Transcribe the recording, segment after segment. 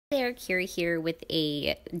There, Kira here with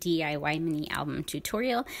a DIY mini album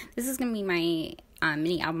tutorial. This is going to be my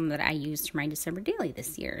mini album that I used for my December daily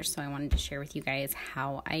this year. So I wanted to share with you guys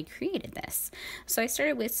how I created this. So I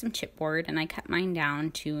started with some chipboard and I cut mine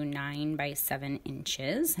down to 9 by 7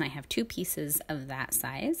 inches. And I have two pieces of that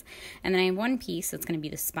size. And then I have one piece that's going to be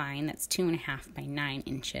the spine that's 2.5 by 9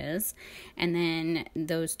 inches. And then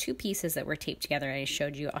those two pieces that were taped together I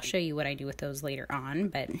showed you, I'll show you what I do with those later on,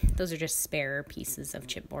 but those are just spare pieces of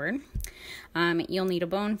chipboard. You'll need a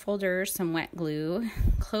bone folder, some wet glue.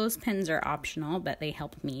 Clothespins are optional, but they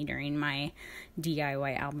helped me during my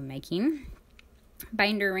DIY album making.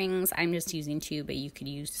 Binder rings, I'm just using 2, but you could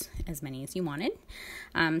use as many as you wanted.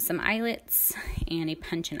 Some eyelets and a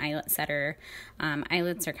punch and eyelet setter.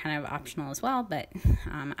 Eyelets are kind of optional as well, but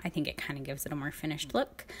I think it kind of gives it a more finished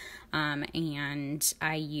look. And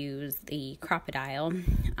I use the Crop-A-Dile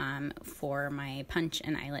for my punch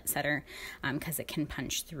and eyelet setter because it can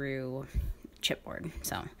punch through chipboard.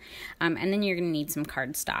 So, and then you're going to need some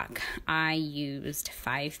cardstock. I used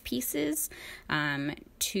 5 pieces.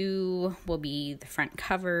 2 will be the front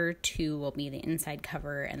cover, 2 will be the inside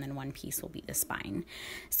cover, and then 1 piece will be the spine.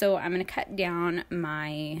 So I'm going to cut down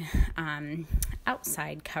my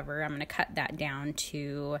outside cover. I'm going to cut that down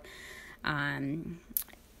to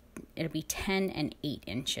it'll be 10 and 8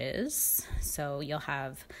 inches. So you'll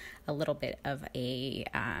have a little bit of a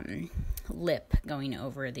lip going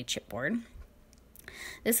over the chipboard.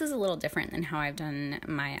 This is a little different than how I've done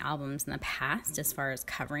my albums in the past as far as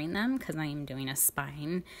covering them, because I am doing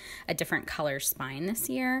a different color spine this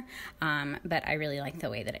year, but I really like the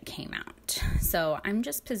way that it came out. So I'm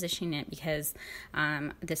just positioning it because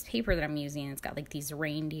this paper that I'm using, it's got like these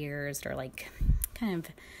reindeers that are like kind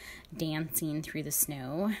of dancing through the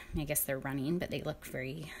snow. I guess they're running, but they look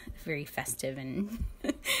very, very festive and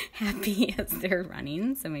happy as they're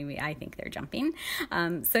running. So maybe I think they're jumping.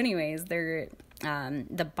 So anyways, they're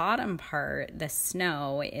the bottom part, the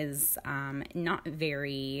snow is not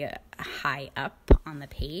very high up on the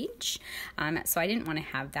page. So I didn't want to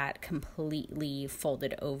have that completely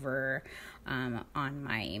folded over on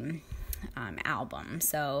my album.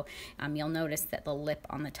 So you'll notice that the lip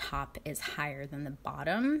on the top is higher than the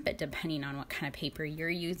bottom, but depending on what kind of paper you're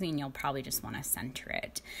using, you'll probably just want to center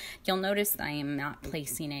it. You'll notice that I am not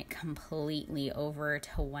placing it completely over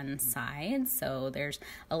to one side, so there's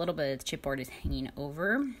a little bit of the chipboard is hanging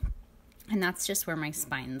over, and that's just where my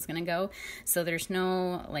spine is going to go. So there's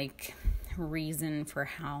no like reason for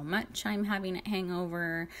how much I'm having it hang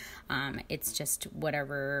over. It's just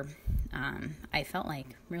whatever I felt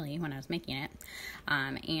like really when I was making it.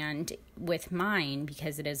 And with mine,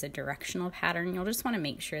 because it is a directional pattern, you'll just want to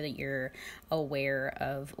make sure that you're aware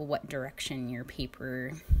of what direction your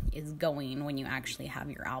paper is going when you actually have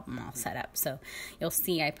your album all set up. So you'll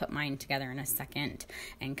see I put mine together in a second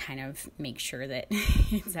and kind of make sure that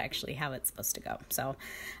it's actually how it's supposed to go. So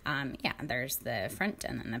yeah, there's the front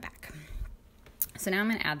and then the back. So now I'm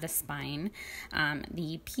going to add the spine.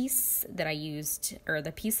 The piece that I used, or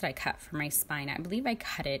the piece that I cut for my spine, I believe I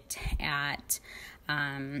cut it at,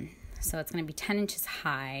 so it's going to be 10 inches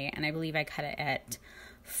high, and I believe I cut it at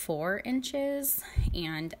 4 inches.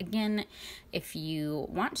 And again, if you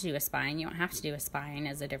want to do a spine, you don't have to do a spine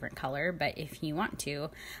as a different color, but if you want to,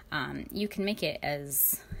 you can make it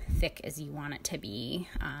as thick as you want it to be.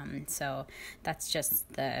 So that's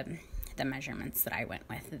just the measurements that I went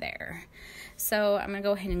with there. So I'm going to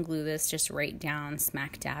go ahead and glue this just right down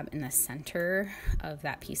smack dab in the center of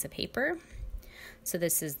that piece of paper. So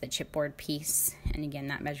this is the chipboard piece, and again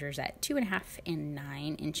that measures at 2.5 and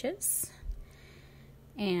 9 inches.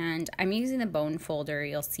 And I'm using the bone folder.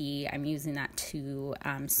 You'll see I'm using that to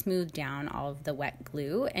smooth down all of the wet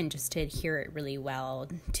glue and just to adhere it really well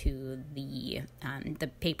to the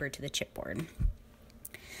paper to the chipboard.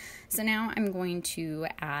 So now I'm going to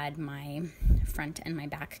add my front and my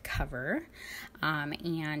back cover,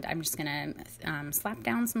 and I'm just going to slap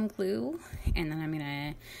down some glue, and then I'm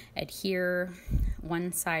going to adhere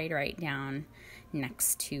one side right down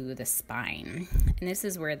next to the spine. And this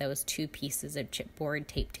is where those two pieces of chipboard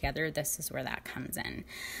taped together, this is where that comes in.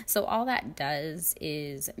 So all that does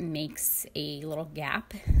is makes a little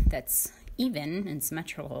gap that's even and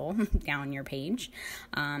symmetrical down your page,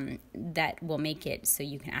 that will make it so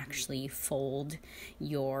you can actually fold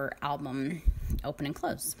your album open and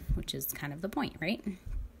close, which is kind of the point, right?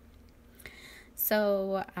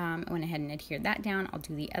 So I went ahead and adhered that down. I'll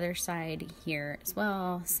do the other side here as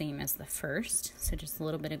well, same as the first. So just a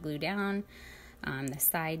little bit of glue down, the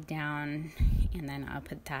side down, and then I'll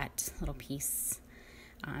put that little piece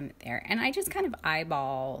there. And I just kind of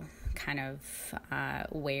eyeball kind of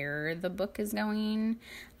where the book is going.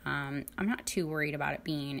 I'm not too worried about it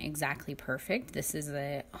being exactly perfect. This is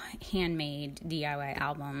a handmade DIY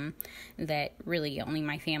album that really only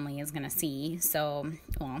my family is going to see. So,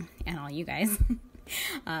 well, and all you guys.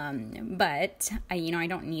 But I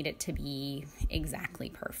don't need it to be exactly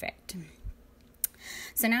perfect.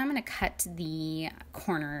 So now I'm going to cut the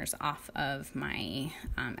corners off of my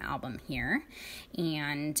album here,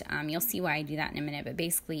 and you'll see why I do that in a minute, but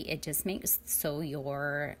basically it just makes so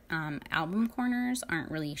your album corners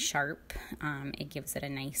aren't really sharp. It gives it a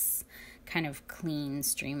nice kind of clean,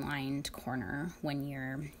 streamlined corner when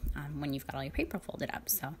you've got all your paper folded up.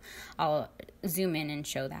 So I'll zoom in and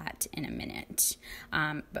show that in a minute.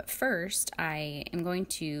 But first, I am going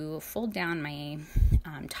to fold down my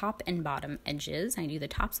top and bottom edges. I do the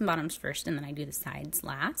tops and bottoms first, and then I do the sides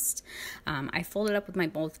last. I fold it up with my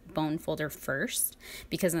bone folder first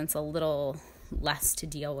because it's a little less to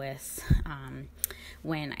deal with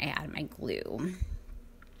when I add my glue.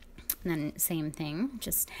 And then same thing,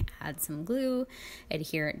 just add some glue,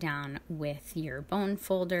 adhere it down with your bone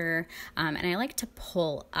folder. And I like to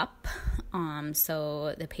pull up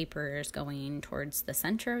so the paper is going towards the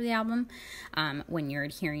center of the album when you're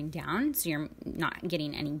adhering down, so you're not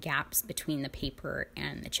getting any gaps between the paper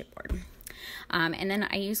and the chipboard. And then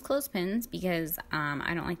I use clothespins because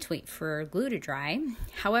I don't like to wait for glue to dry.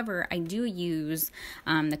 However, I do use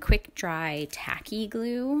the quick dry tacky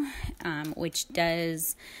glue, which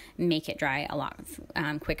does make it dry a lot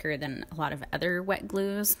quicker than a lot of other wet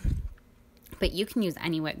glues. But you can use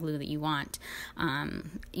any wet glue that you want.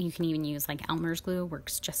 You can even use like Elmer's glue,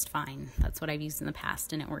 works just fine. That's what I've used in the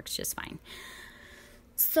past, and it works just fine.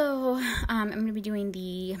 So I'm going to be doing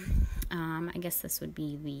the, I guess this would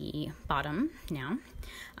be the bottom now,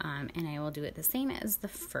 and I will do it the same as the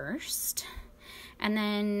first. And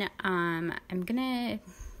then I'm going to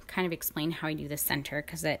kind of explain how I do the center,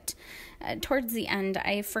 because towards the end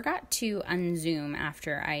I forgot to unzoom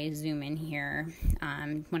after I zoom in here.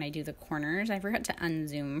 When I do the corners, I forgot to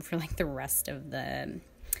unzoom for like the rest of the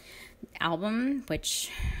album,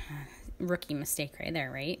 which rookie mistake right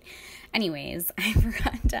there, right? Anyways, I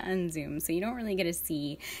forgot to unzoom, so you don't really get to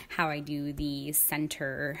see how I do the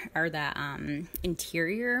center or the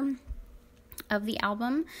interior of the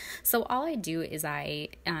album. So all I do is I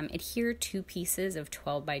adhere two pieces of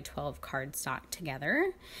 12 by 12 cardstock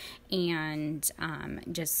together, and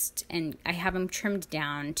I have them trimmed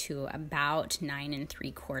down to about 9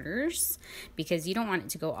 3/4, because you don't want it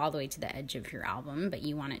to go all the way to the edge of your album, but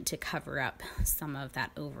you want it to cover up some of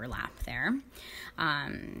that overlap there.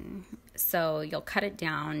 So you'll cut it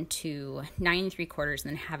down to 9 3/4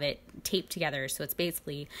 and then have it taped together, so it's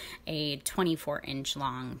basically a 24-inch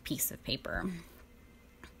long piece of paper.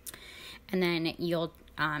 And then you'll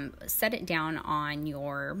set it down on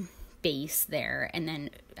your base there, and then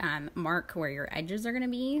mark where your edges are going to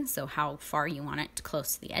be, so how far you want it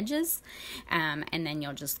close to the edges, and then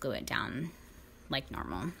you'll just glue it down like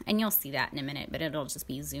normal. And you'll see that in a minute, but it'll just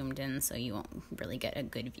be zoomed in, so you won't really get a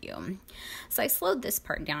good view. So I slowed this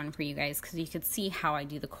part down for you guys because you could see how I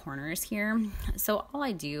do the corners here. So all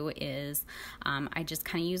I do is I just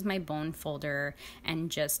kind of use my bone folder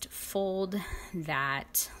and just fold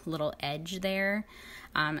that little edge there,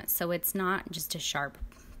 so it's not just a sharp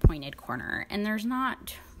pointed corner. And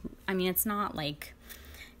it's not like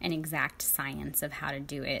an exact science of how to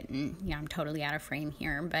do it, and I'm totally out of frame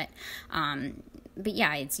here, but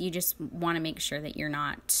yeah, you just want to make sure that you're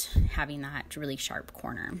not having that really sharp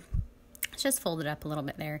corner. Just fold it up a little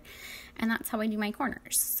bit there, and that's how I do my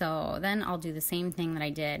corners. So then I'll do the same thing that I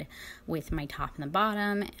did with my top and the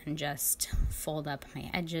bottom, and just fold up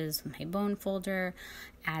my edges with my bone folder,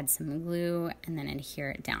 add some glue, and then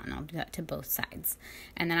adhere it down. I'll do that to both sides.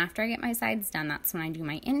 And then after I get my sides done, that's when I do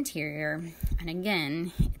my interior. And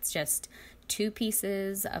again, it's just two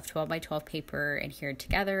pieces of 12 by 12 paper adhered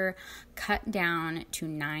together, cut down to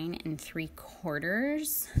 9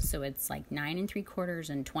 3/4. So it's like 9 3/4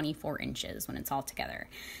 and 24 inches when it's all together.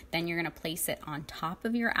 Then you're going to place it on top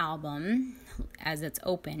of your album as it's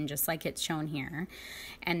open, just like it's shown here.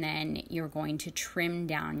 And then you're going to trim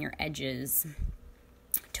down your edges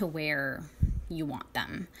to where you want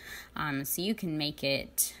them. So you can make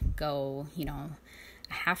it go, a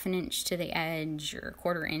 1/2 inch to the edge or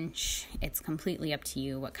 1/4 inch. It's completely up to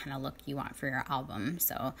you what kind of look you want for your album.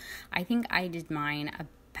 So I think I did mine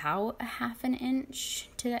about a 1/2 inch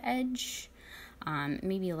to the edge,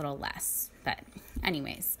 maybe a little less, but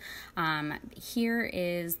anyways, here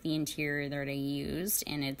is the interior that I used,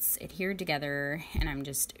 and it's adhered together, and I'm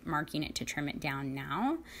just marking it to trim it down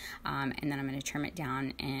now, and then I'm going to trim it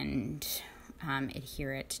down and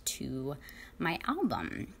adhere it to my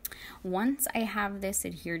album. Once I have this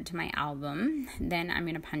adhered to my album, then I'm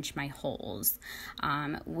going to punch my holes.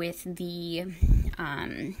 With the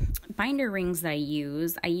binder rings that I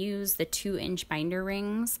use the 2-inch binder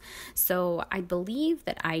rings. So I believe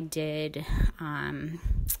that I did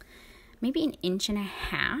maybe 1.5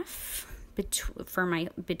 inches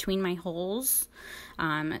between my holes.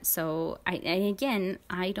 So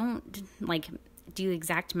I don't like do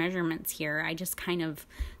exact measurements here. I just kind of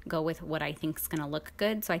go with what I think is going to look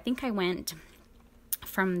good. So I think I went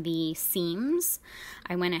from the seams,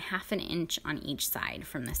 I went 1/2 inch on each side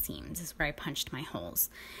from the seams. This is where I punched my holes.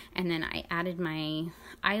 And then I added my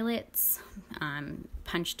eyelets,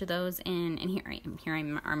 punched those in, and here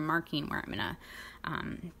I'm marking where I'm going to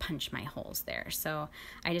punch my holes there. So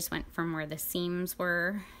I just went from where the seams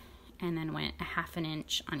were and then went 1/2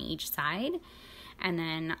 inch on each side. And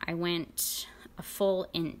then I went a full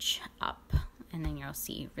inch up, and then you'll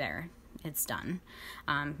see there it's done.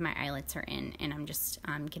 My eyelets are in, and I'm just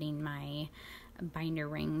getting my binder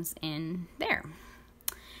rings in there.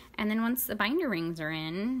 And then once the binder rings are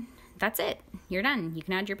in, that's it. You're done. You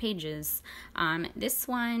can add your pages. This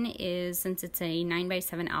one is, since it's a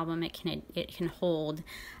 9x7 album, it can hold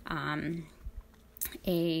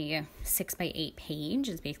a 6x8 page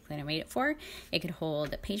is basically what I made it for. It could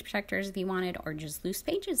hold page protectors if you wanted, or just loose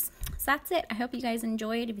pages. So that's it. I hope you guys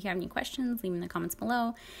enjoyed. If you have any questions, leave them in the comments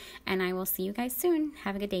below, and I will see you guys soon.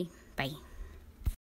 Have a good day. Bye.